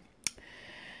Z.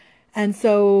 And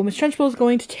so Miss Trunchbull is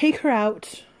going to take her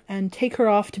out and take her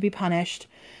off to be punished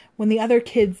when the other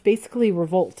kids basically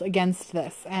revolt against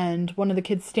this. And one of the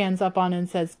kids stands up on and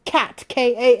says, cat,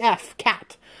 K-A-F,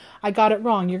 cat. I got it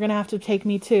wrong. You're going to have to take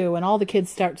me too. And all the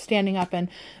kids start standing up and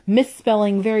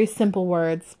misspelling very simple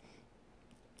words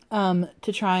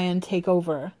to try and take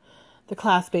over the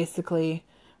class, basically,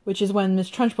 which is when Miss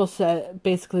Trunchbull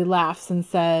basically laughs and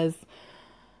says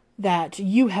that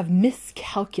you have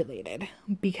miscalculated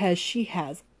because she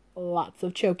has lots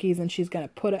of chokies and she's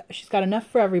got enough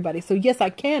for everybody. So yes, I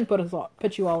can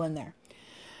put you all in there.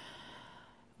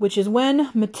 Which is when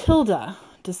Matilda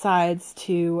decides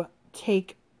to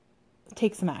take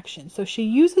take some action. So she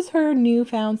uses her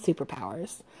newfound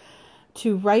superpowers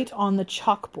to write on the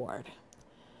chalkboard.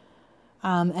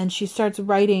 And she starts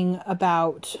writing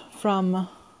about, from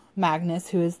Magnus,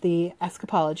 who is the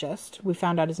escapologist. We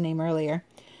found out his name earlier.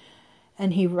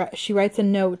 And she writes a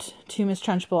note to Miss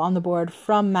Trunchbull on the board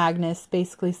from Magnus,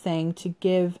 basically saying to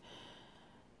give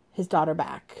his daughter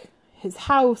back his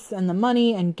house and the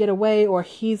money and get away, or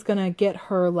he's going to get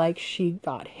her like she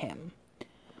got him.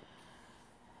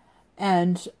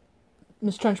 And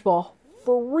Miss Trunchbull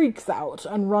freaks out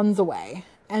and runs away.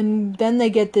 And then they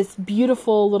get this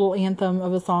beautiful little anthem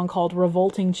of a song called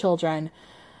Revolting Children,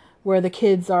 where the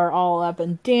kids are all up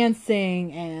and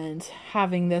dancing and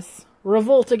having this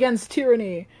revolt against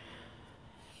tyranny.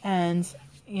 And,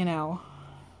 you know,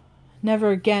 never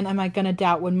again am I going to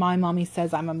doubt when my mommy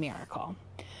says I'm a miracle.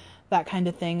 That kind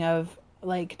of thing of,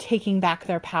 like, taking back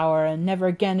their power, and never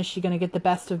again is she going to get the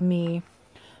best of me.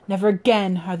 Never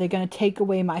again are they going to take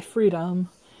away my freedom.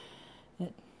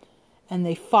 And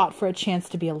they fought for a chance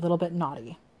to be a little bit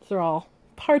naughty. These are all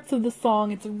parts of the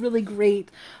song. It's a really great,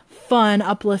 fun,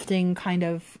 uplifting kind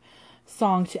of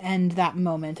song to end that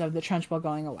moment of the Trunchbull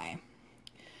going away.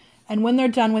 And when they're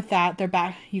done with that, they're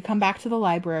back. You come back to the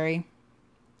library,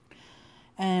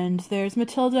 and there's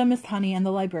Matilda, Miss Honey, and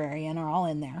the librarian are all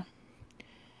in there.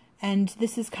 And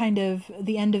this is kind of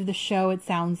the end of the show. It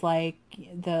sounds like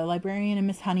the librarian and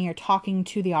Miss Honey are talking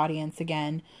to the audience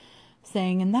again,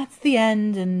 saying, and that's the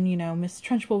end, and, you know, Miss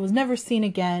Trunchbull was never seen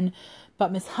again,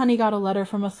 but Miss Honey got a letter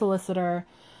from a solicitor,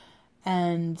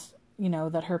 and, you know,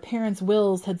 that her parents'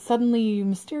 wills had suddenly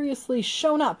mysteriously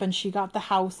shown up, and she got the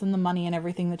house and the money and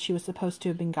everything that she was supposed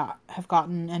to have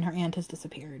gotten, and her aunt has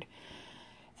disappeared.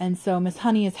 And so Miss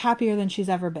Honey is happier than she's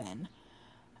ever been.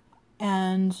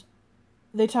 And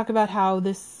they talk about how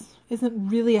this isn't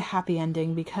really a happy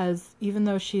ending, because even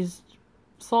though she's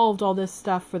solved all this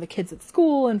stuff for the kids at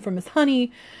school and for Miss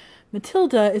Honey,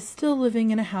 Matilda is still living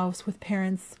in a house with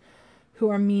parents who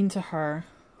are mean to her,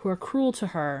 who are cruel to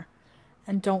her,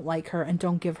 and don't like her and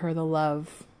don't give her the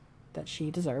love that she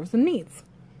deserves and needs.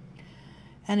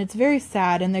 And it's very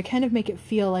sad, and they kind of make it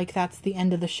feel like that's the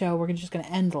end of the show. We're just going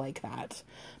to end like that.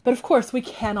 But of course, we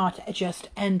cannot just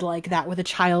end like that with a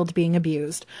child being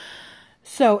abused.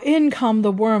 So in come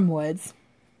the Wormwoods,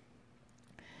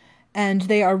 and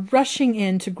they are rushing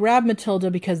in to grab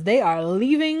Matilda because they are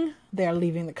leaving. They are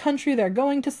leaving the country. They're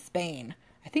going to Spain.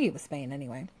 I think it was Spain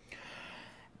anyway.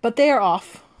 But they are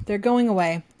off. They're going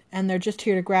away, and they're just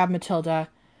here to grab Matilda.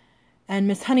 And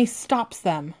Miss Honey stops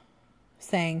them,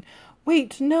 saying,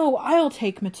 "Wait, no, I'll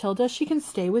take Matilda. She can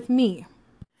stay with me."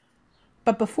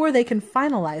 But before they can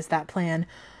finalize that plan,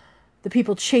 the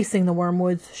people chasing the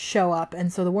Wormwoods show up,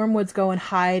 and so the Wormwoods go and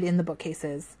hide in the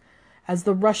bookcases as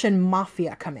the Russian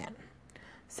mafia come in.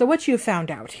 So what you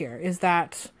found out here is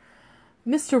that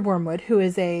Mr. Wormwood, who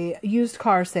is a used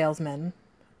car salesman,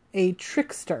 a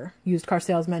trickster used car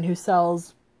salesman who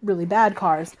sells really bad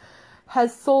cars,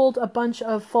 has sold a bunch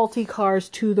of faulty cars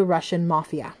to the Russian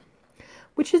mafia,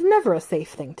 which is never a safe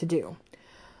thing to do.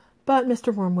 But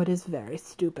Mr. Wormwood is very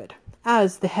stupid,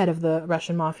 as the head of the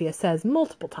Russian mafia says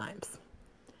multiple times.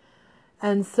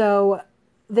 And so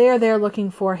they are there looking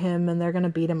for him, and they're going to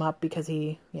beat him up because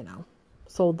he, you know,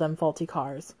 sold them faulty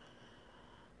cars.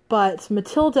 But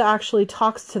Matilda actually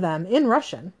talks to them in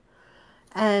Russian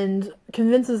and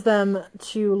convinces them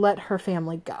to let her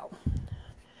family go.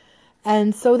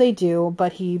 And so they do,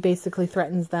 but he basically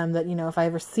threatens them that, you know, if I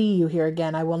ever see you here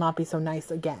again, I will not be so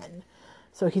nice again.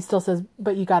 So he still says,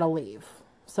 but you gotta leave.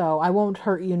 So I won't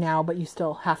hurt you now, but you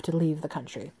still have to leave the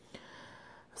country.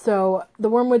 So the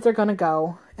Wormwoods are gonna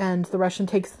go, and the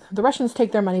Russians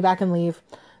take their money back and leave.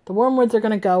 The Wormwoods are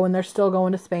gonna go, and they're still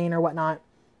going to Spain or whatnot.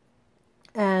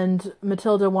 And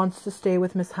Matilda wants to stay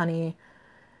with Miss Honey.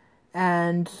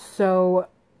 And so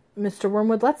Mr.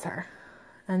 Wormwood lets her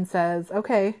and says,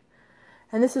 okay.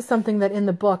 And this is something that in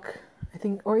the book, I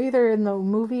think, or either in the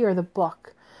movie or the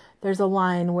book, there's a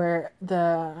line where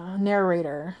the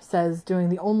narrator says doing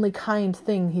the only kind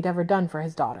thing he'd ever done for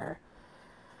his daughter.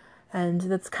 And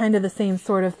that's kind of the same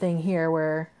sort of thing here,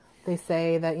 where they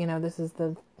say that, you know, this is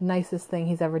the nicest thing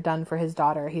he's ever done for his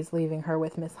daughter. He's leaving her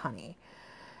with Miss Honey.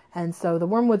 And so the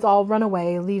Wormwoods all run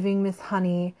away, leaving Miss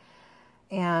Honey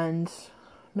and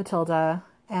Matilda.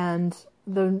 And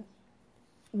the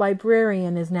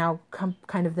librarian is now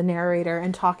kind of the narrator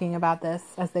and talking about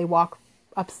this as they walk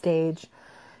upstage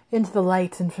into the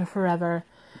light and for forever,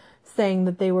 saying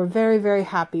that they were very, very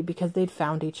happy because they'd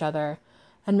found each other.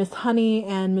 And Miss Honey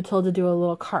and Matilda do a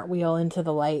little cartwheel into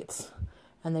the light,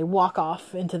 and they walk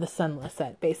off into the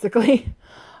sunset, basically,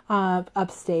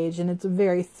 upstage, and it's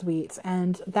very sweet.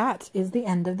 And that is the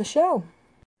end of the show.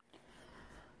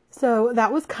 So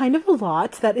that was kind of a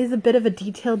lot. That is a bit of a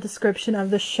detailed description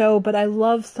of the show, but I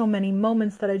love so many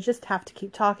moments that I just have to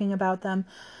keep talking about them.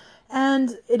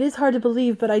 And it is hard to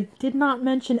believe, but I did not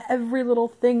mention every little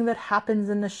thing that happens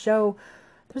in the show.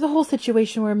 There's a whole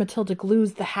situation where Matilda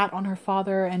glues the hat on her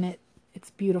father, and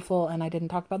it's beautiful, and I didn't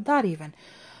talk about that even.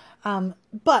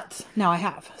 But now I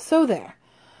have. So there.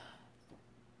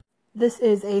 This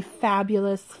is a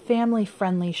fabulous,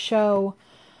 family-friendly show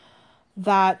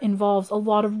that involves a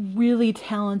lot of really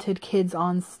talented kids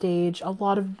on stage, a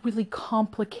lot of really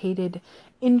complicated,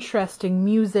 interesting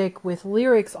music with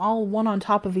lyrics all one on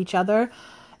top of each other.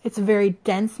 It's very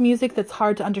dense music that's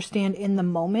hard to understand in the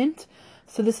moment.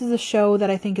 So this is a show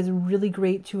that I think is really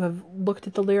great to have looked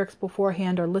at the lyrics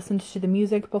beforehand or listened to the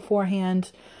music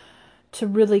beforehand to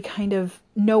really kind of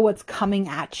know what's coming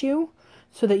at you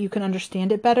so that you can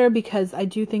understand it better, because I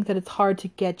do think that it's hard to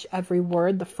get every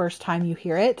word the first time you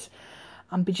hear it,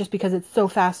 just because it's so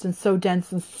fast and so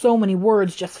dense and so many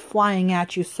words just flying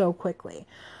at you so quickly.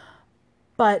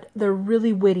 But they're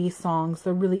really witty songs,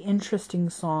 they're really interesting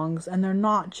songs, and they're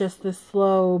not just this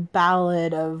slow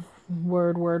ballad of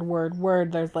word, word, word,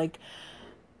 word. There's like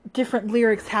different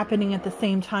lyrics happening at the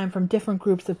same time from different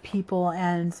groups of people,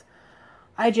 and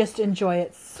I just enjoy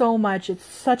it so much. It's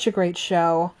such a great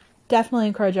show. Definitely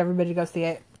encourage everybody to go see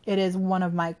it. It is one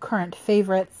of my current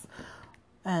favorites,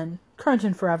 and current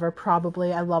and forever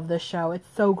probably. I love this show. It's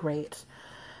so great.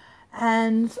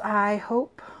 And I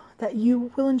hope that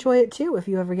you will enjoy it too if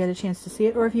you ever get a chance to see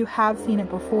it, or if you have seen it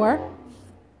before.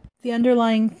 The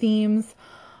underlying themes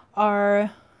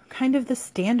are kind of the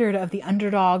standard of the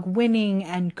underdog winning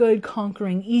and good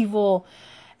conquering evil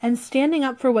and standing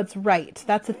up for what's right.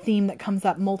 That's a theme that comes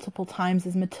up multiple times,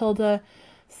 is Matilda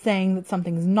saying that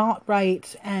something's not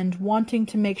right and wanting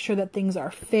to make sure that things are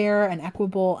fair and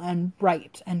equitable and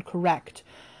right and correct,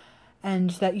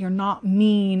 and that you're not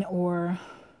mean or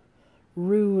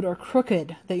rude or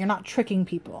crooked, that you're not tricking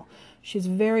people. She's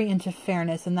very into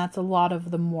fairness, and that's a lot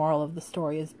of the moral of the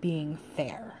story, is being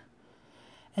fair.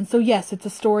 And so yes, it's a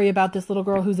story about this little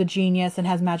girl who's a genius and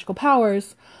has magical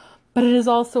powers, but it is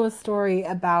also a story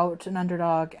about an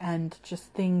underdog and just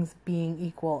things being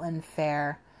equal and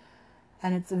fair.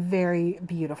 And it's very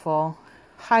beautiful.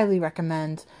 Highly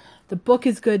recommend. The book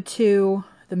is good too.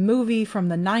 The movie from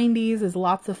the 90s is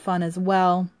lots of fun as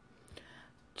well.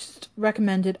 Just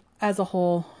recommend it as a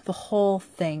whole. The whole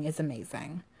thing is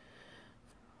amazing.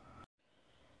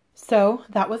 So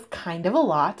that was kind of a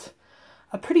lot.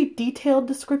 A pretty detailed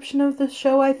description of the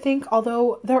show, I think,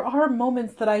 although there are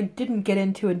moments that I didn't get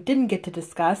into and didn't get to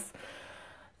discuss.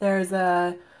 There's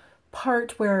a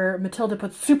part where Matilda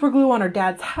puts super glue on her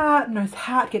dad's hat, and his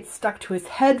hat gets stuck to his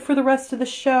head for the rest of the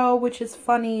show, which is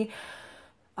funny.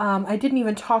 I didn't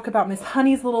even talk about Miss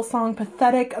Honey's little song,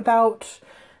 Pathetic, about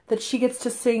that she gets to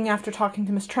sing after talking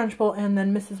to Miss Trunchbull, and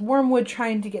then Mrs. Wormwood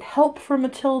trying to get help for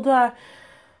Matilda.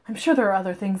 I'm sure there are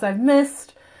other things I've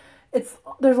missed.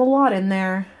 There's a lot in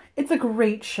there. It's a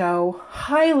great show.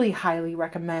 Highly, highly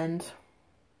recommend.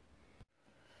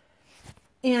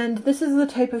 And this is the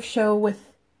type of show with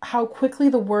how quickly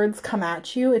the words come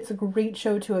at you. It's a great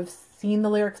show to have seen the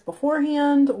lyrics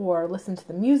beforehand or listened to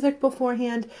the music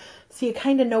beforehand, so you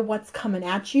kind of know what's coming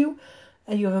at you,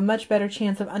 and you have a much better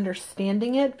chance of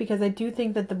understanding it, because I do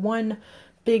think that the one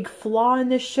big flaw in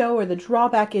this show, or the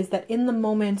drawback, is that in the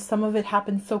moment some of it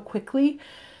happens so quickly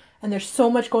and there's so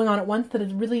much going on at once that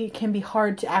it really can be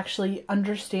hard to actually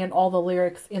understand all the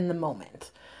lyrics in the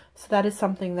moment. So that is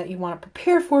something that you want to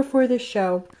prepare for this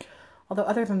show. Although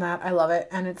other than that, I love it,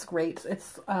 and it's great.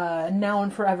 It's a now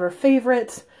and forever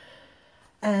favorite,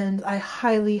 and I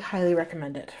highly, highly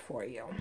recommend it for you.